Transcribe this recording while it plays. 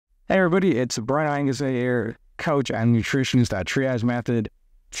Hey everybody, it's Brian here, coach and nutritionist at Triage Method.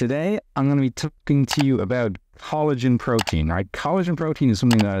 Today, I'm going to be talking to you about collagen protein, right? Collagen protein is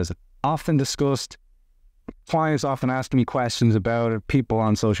something that is often discussed. Clients often ask me questions about it. People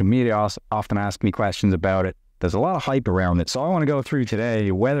on social media also often ask me questions about it. There's a lot of hype around it. So I want to go through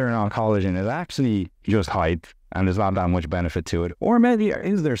today whether or not collagen is actually just hype and there's not that much benefit to it. Or maybe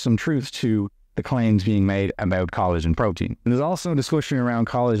is there some truth to the claims being made about collagen protein. And there's also a discussion around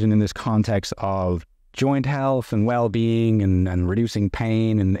collagen in this context of joint health and well-being and reducing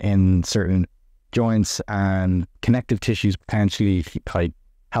pain in certain joints and connective tissues, potentially like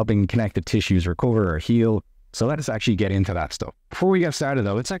helping connective tissues recover or heal. So let us actually get into that stuff. Before we get started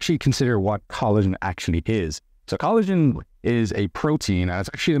though, let's actually consider what collagen actually is. So collagen is a protein, and it's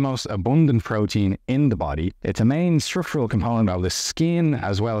actually the most abundant protein in the body. It's a main structural component of the skin,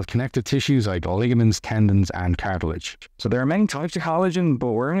 as well as connective tissues like ligaments, tendons, and cartilage. So there are many types of collagen,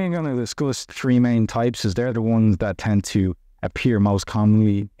 but we're only going to discuss three main types, as they're the ones that tend to appear most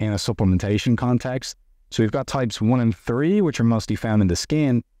commonly in a supplementation context. So we've got types 1 and 3, which are mostly found in the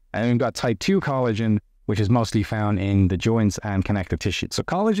skin, and we've got type 2 collagen, which is mostly found in the joints and connective tissue. So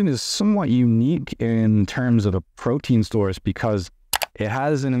collagen is somewhat unique in terms of a protein source because it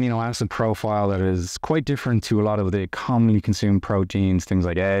has an amino acid profile that is quite different to a lot of the commonly consumed proteins, things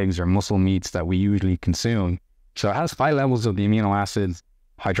like eggs or muscle meats that we usually consume. So it has high levels of the amino acids,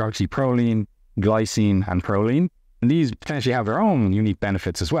 hydroxyproline, glycine, and proline. And these potentially have their own unique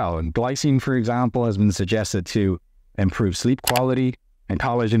benefits as well. And glycine, for example, has been suggested to improve sleep quality. And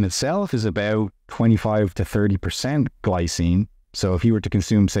collagen itself is about 25 to 30% glycine. So if you were to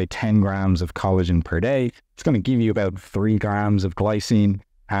consume, say, 10 grams of collagen per day, it's going to give you about 3 grams of glycine.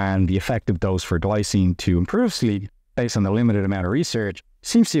 And the effective dose for glycine to improve sleep, based on the limited amount of research,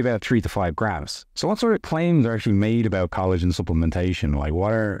 seems to be about 3 to 5 grams. So what sort of claims are actually made about collagen supplementation? Like,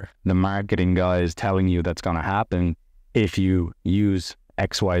 what are the marketing guys telling you that's going to happen if you use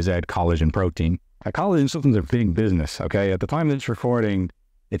XYZ collagen protein? Collagen supplements are big business, okay? At the time of this recording,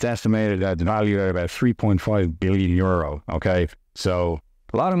 it's estimated at the value at about 3.5 billion euro, okay? So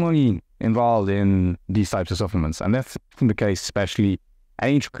a lot of money involved in these types of supplements. And that's the case, especially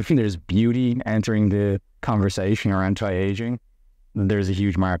I think there's beauty entering the conversation or anti-aging. There's a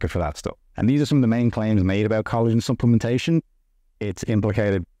huge market for that stuff. And these are some of the main claims made about collagen supplementation. It's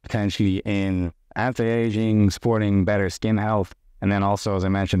implicated potentially in anti-aging, supporting better skin health, and then also, as I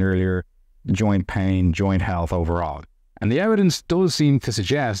mentioned earlier, joint pain, joint health overall. And the evidence does seem to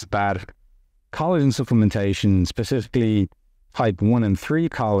suggest that collagen supplementation, specifically type 1 and 3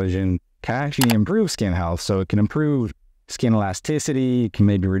 collagen, can actually improve skin health. So it can improve skin elasticity, it can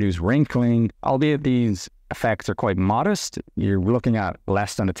maybe reduce wrinkling, albeit these effects are quite modest. You're looking at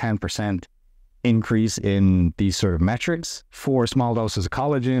less than a 10% increase in these sort of metrics for small doses of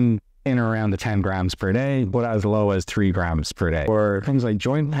collagen, in or around the 10 grams per day, but as low as 3 grams per day. For things like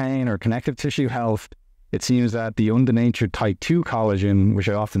joint pain or connective tissue health, it seems that the undenatured type 2 collagen, which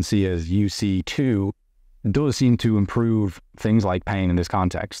I often see as UC2, does seem to improve things like pain in this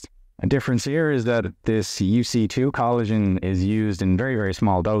context. A difference here is that this UC2 collagen is used in very, very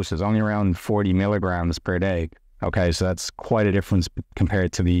small doses, only around 40 milligrams per day. Okay, so that's quite a difference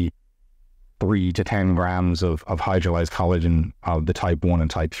compared to the 3 to 10 grams of hydrolyzed collagen of the type 1 and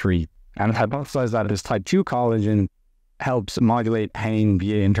type 3. And it's hypothesized that this type 2 collagen helps modulate pain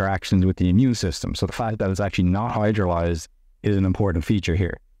via interactions with the immune system. So the fact that it's actually not hydrolyzed is an important feature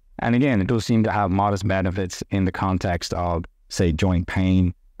here. And again, it does seem to have modest benefits in the context of, say, joint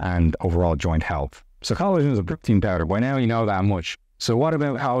pain and overall joint health. So collagen is a protein powder. By now you know that much. So what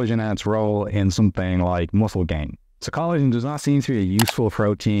about collagen and its role in something like muscle gain? So collagen does not seem to be a useful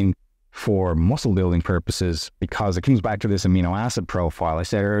protein for muscle building purposes because it comes back to this amino acid profile. I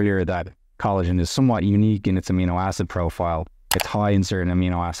said earlier that collagen is somewhat unique in its amino acid profile. It's high in certain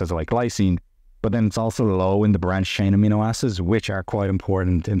amino acids like glycine, but then it's also low in the branched chain amino acids, which are quite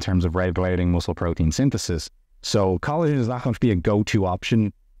important in terms of regulating muscle protein synthesis. So collagen is not going to be a go-to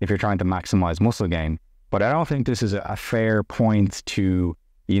option if you're trying to maximize muscle gain. But I don't think this is a fair point to,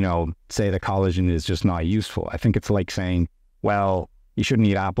 say that collagen is just not useful. I think it's like saying, well, you shouldn't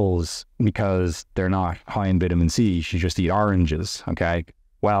eat apples because they're not high in vitamin C. You should just eat oranges, okay?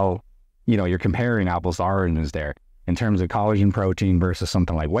 Well, you're comparing apples to oranges there. In terms of collagen protein versus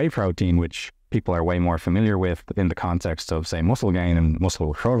something like whey protein, which people are way more familiar with in the context of, say, muscle gain and muscle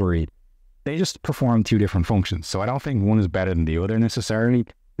recovery, they just perform two different functions. So I don't think one is better than the other necessarily.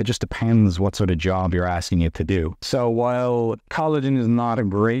 It just depends what sort of job you're asking it to do. So while collagen is not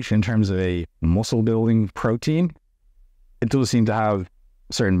great in terms of a muscle building protein, it does seem to have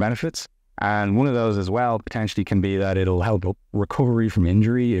certain benefits. And one of those as well potentially can be that it'll help recovery from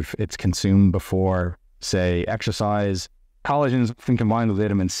injury if it's consumed before, say, exercise. Collagen is often combined with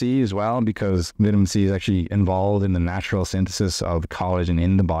vitamin C as well, because vitamin C is actually involved in the natural synthesis of collagen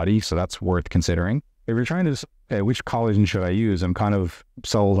in the body. So that's worth considering. If you're trying to decide which collagen should I use, I'm kind of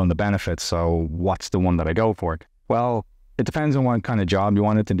sold on the benefits. So what's the one that I go for? Well, it depends on what kind of job you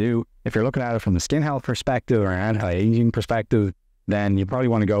want it to do. If you're looking at it from the skin health perspective or anti-aging perspective, then you probably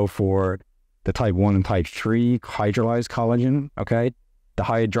want to go for the type 1 and type 3 hydrolyzed collagen, okay? The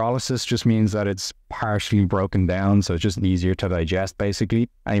hydrolysis just means that it's partially broken down, so it's just easier to digest, basically.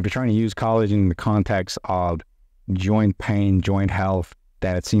 And if you're trying to use collagen in the context of joint pain, joint health,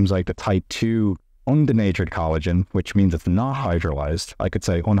 then it seems like the type 2 undenatured collagen, which means it's not hydrolyzed. I could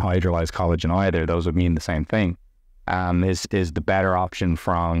say unhydrolyzed collagen either. Those would mean the same thing. Is the better option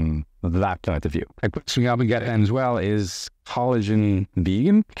from that point of view. A question I'll be getting as well is collagen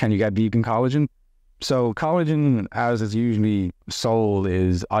vegan? Can you get vegan collagen? So collagen, as is usually sold,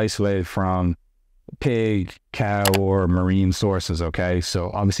 is isolated from pig, cow, or marine sources, okay?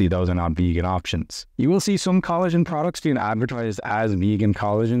 So obviously those are not vegan options. You will see some collagen products being advertised as vegan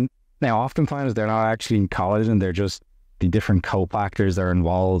collagen. Now, oftentimes they're not actually collagen, they're just the different cofactors that are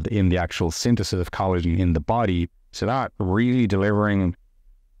involved in the actual synthesis of collagen in the body. So not really delivering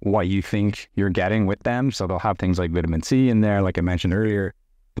what you think you're getting with them. So they'll have things like vitamin C in there, like I mentioned earlier.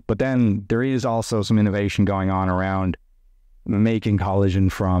 But then there is also some innovation going on around making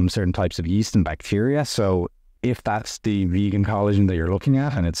collagen from certain types of yeast and bacteria. So if that's the vegan collagen that you're looking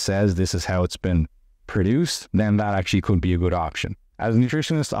at and it says this is how it's been produced, then that actually could be a good option. As a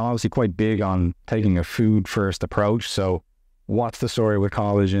nutritionist, I'm obviously quite big on taking a food first approach. So what's the story with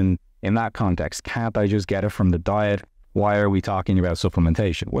collagen in that context? Can't I just get it from the diet? Why are we talking about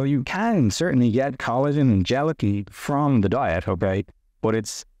supplementation? Well, you can certainly get collagen and gelatin from the diet, okay? But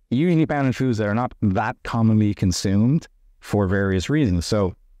it's usually found in foods that are not that commonly consumed for various reasons.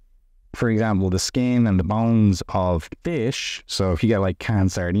 So, for example, the skin and the bones of fish. So if you get like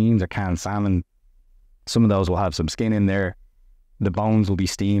canned sardines or canned salmon, some of those will have some skin in there. The bones will be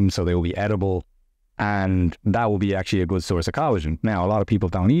steamed, so they will be edible. And that will be actually a good source of collagen. Now, a lot of people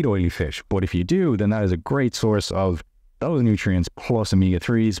don't eat oily fish, but if you do, then that is a great source of those nutrients plus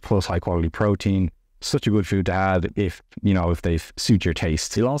omega-3s plus high-quality protein. Such a good food to have if they suit your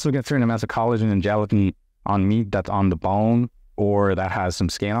taste. You'll also get certain amounts of collagen and gelatin on meat that's on the bone or that has some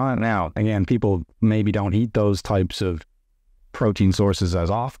skin on it. Now, again, people maybe don't eat those types of protein sources as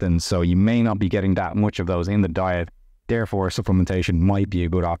often, so you may not be getting that much of those in the diet. Therefore, supplementation might be a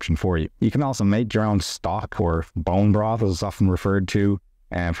good option for you. You can also make your own stock or bone broth, as it's often referred to,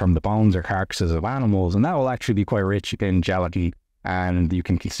 from the bones or carcasses of animals, and that will actually be quite rich in gelatin, and you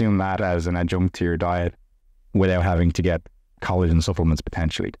can consume that as an adjunct to your diet without having to get collagen supplements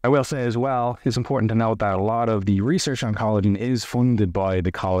potentially. I will say as well, it's important to note that a lot of the research on collagen is funded by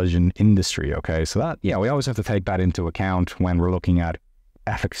the collagen industry, okay? So that, we always have to take that into account when we're looking at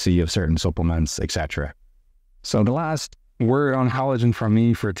efficacy of certain supplements, etc. So the last word on collagen from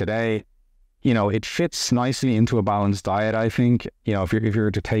me for today, it fits nicely into a balanced diet, I think. If you're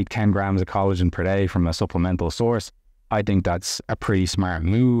to take 10 grams of collagen per day from a supplemental source, I think that's a pretty smart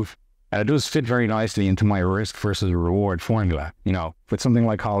move. And it does fit very nicely into my risk versus reward formula. With something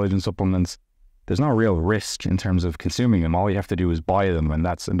like collagen supplements, there's no real risk in terms of consuming them. All you have to do is buy them, and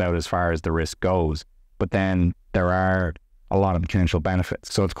that's about as far as the risk goes. But then there are a lot of potential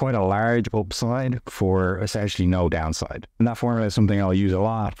benefits. So it's quite a large upside for essentially no downside. And that formula is something I'll use a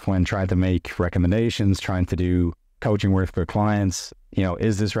lot when trying to make recommendations, trying to do coaching work for clients.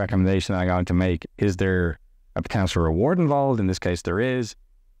 Is this recommendation that I'm going to make, is there a potential reward involved? In this case, there is.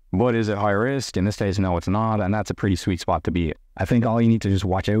 But is it high risk? In this case, no, it's not. And that's a pretty sweet spot to be in. I think all you need to just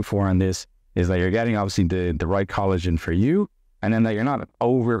watch out for on this is that you're getting obviously the right collagen for you, and then that you're not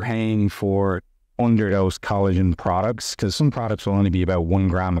overpaying for underdosed collagen products, because some products will only be about 1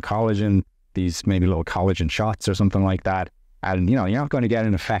 gram of collagen, these maybe little collagen shots or something like that. And, you're not going to get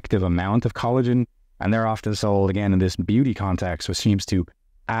an effective amount of collagen. And they're often sold, again, in this beauty context, which seems to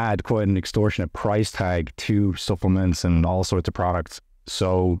add quite an extortionate price tag to supplements and all sorts of products.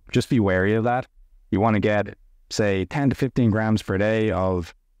 So just be wary of that. You want to get, say, 10 to 15 grams per day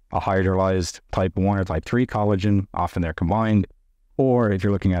of a hydrolyzed type 1 or type 3 collagen. Often they're combined. Or if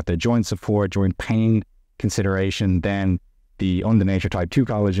you're looking at the joint support, joint pain consideration, then the undenatured type 2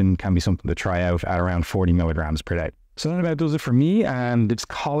 collagen can be something to try out at around 40 milligrams per day. So that about does it for me and it's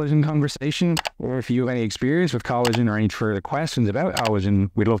collagen conversation. Or if you have any experience with collagen or any further questions about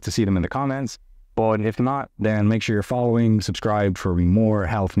collagen, we'd love to see them in the comments. But if not, then make sure you're following, subscribe for more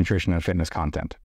health, nutrition, and fitness content.